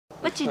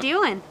What you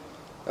doing?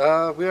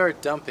 We are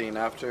dumping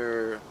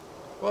after,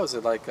 what was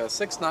it, like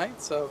 6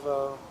 nights of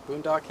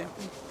boondock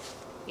camping?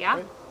 Yeah.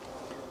 Right?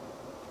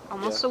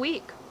 Almost Yeah. a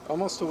week.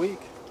 Almost a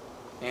week.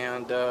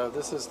 And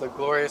this is the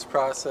glorious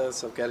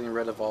process of getting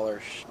rid of all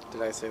our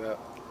Did I say that?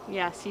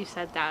 Yes, you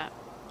said that.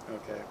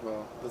 Okay,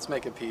 well, let's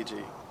make it PG.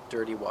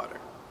 Dirty water.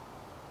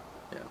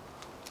 Yeah.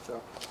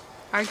 So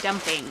Our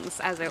dumpings,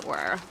 as it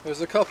were.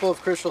 there's a couple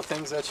of crucial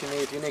things that you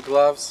need. You need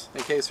gloves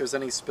in case there's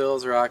any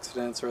spills or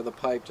accidents or the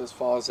pipe just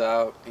falls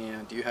out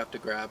and you have to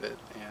grab it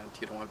and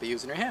you don't want to be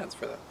using your hands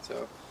for that.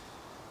 So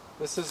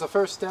this is the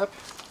first step.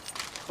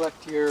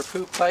 Collect your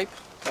poop pipe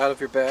out of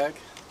your bag.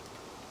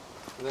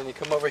 And then you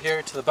come over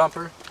here to the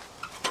bumper.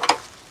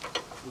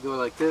 You go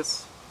like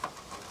this.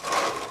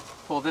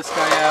 Pull this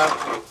guy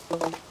out.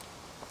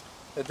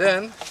 And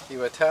then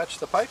you attach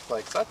the pipe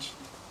like such.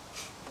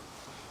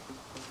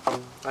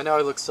 I know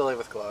I look silly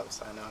with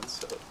gloves, I know it's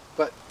silly,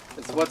 but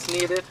it's what's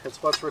needed,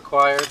 it's what's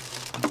required.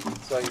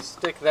 So you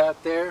stick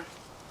that there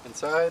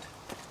inside,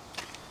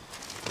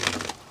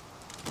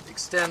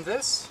 extend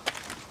this,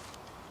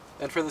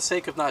 and for the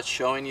sake of not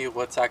showing you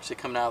what's actually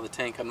coming out of the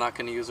tank, I'm not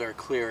going to use our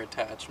clear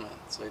attachment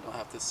so you don't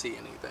have to see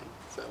anything.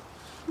 So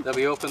then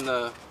we open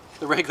the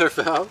regular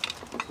valve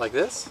like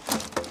this,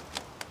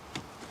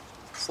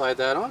 slide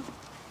that on,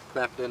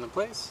 clamp it in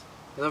place,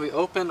 and then we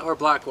open our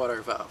black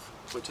water valve,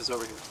 which is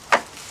over here.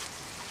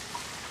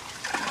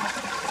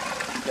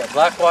 Yeah,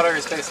 black water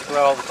is basically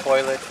where all the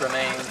toilet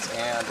remains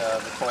and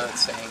the toilet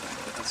sink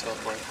and so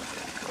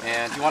forth.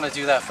 And you want to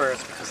do that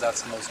first because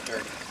that's the most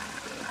dirty.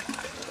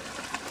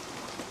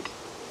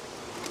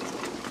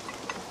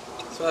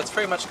 So that's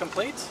pretty much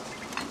complete.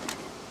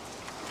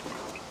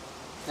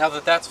 Now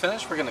that that's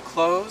finished, we're going to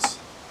close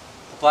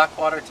the black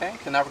water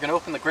tank, and now we're going to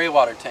open the gray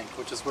water tank,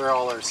 which is where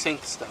all our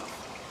sink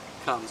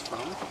stuff comes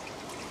from.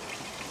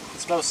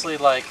 It's mostly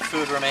like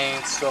food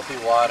remains, soapy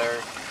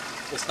water.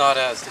 It's not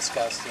as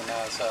disgusting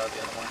as the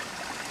other one.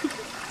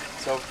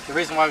 So the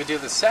reason why we do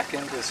the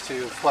second is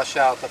to flush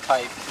out the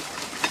pipe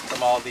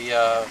from all the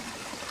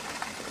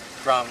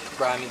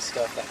grimy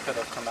stuff that could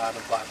have come out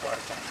of the black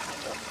water tank.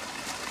 So.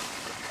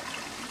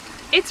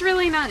 It's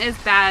really not as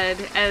bad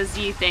as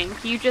you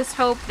think. You just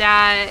hope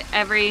that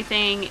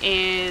everything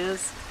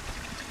is,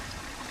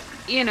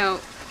 you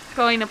know,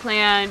 going to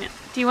plan.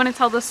 Do you want to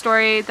tell the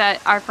story that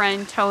our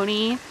friend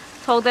Tony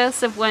told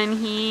us of when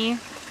he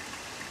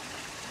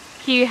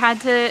had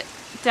to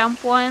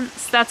dump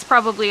once? That's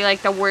probably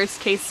like the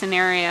worst case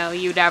scenario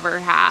you'd ever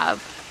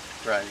have.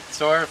 Right.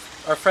 So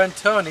our friend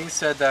Tony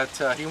said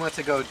that he went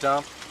to go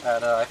dump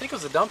at, I think it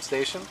was a dump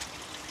station,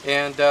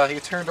 and he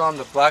turned on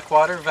the black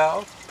water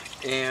valve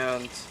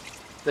and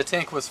the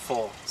tank was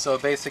full. So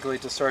it basically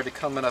just started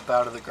coming up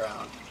out of the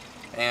ground.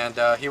 And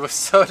he was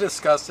so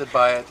disgusted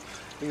by it.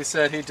 He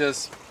said he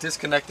just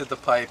disconnected the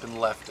pipe and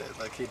left it.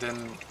 Like he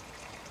didn't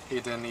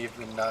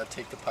even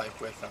take the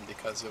pipe with him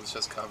because it was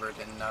just covered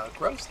in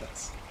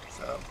grossness.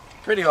 So,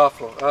 pretty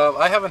awful.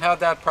 I haven't had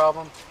that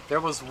problem.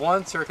 There was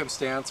one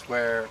circumstance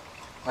where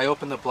I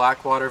opened the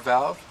black water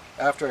valve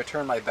after I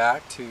turned my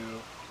back to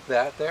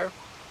that there,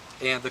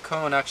 and the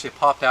cone actually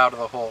popped out of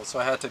the hole. So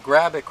I had to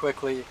grab it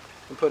quickly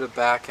and put it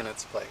back in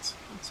its place.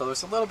 So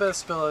there's a little bit of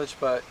spillage,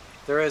 but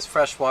there is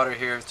fresh water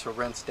here to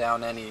rinse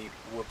down any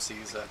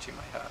whoopsies that you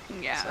might have.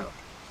 Yeah. So,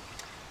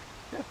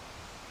 yeah.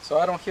 So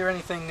I don't hear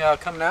anything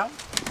coming out.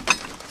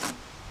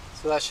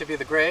 So that should be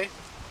the gray.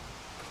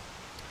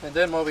 And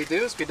then what we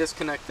do is we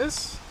disconnect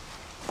this,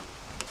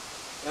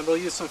 and we'll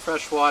use some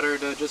fresh water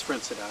to just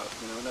rinse it out.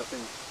 You know,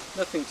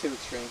 nothing too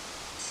extreme.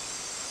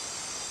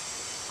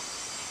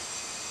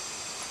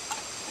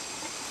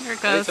 There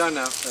it goes. Anytime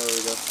now. There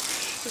we go.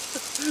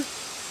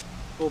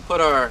 We'll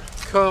put our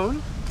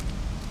cone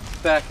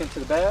back into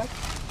the bag.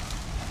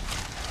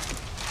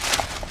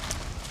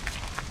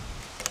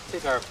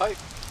 Take our pipe,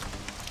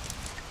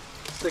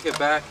 stick it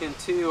back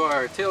into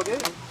our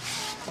tailgate.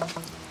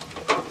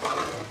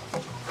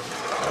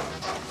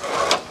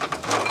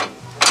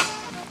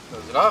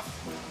 Close it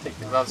off, take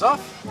the gloves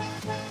off,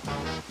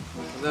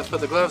 and then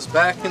put the gloves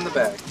back in the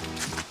bag.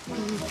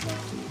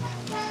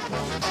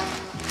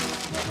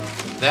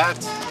 That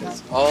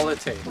is all it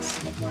takes.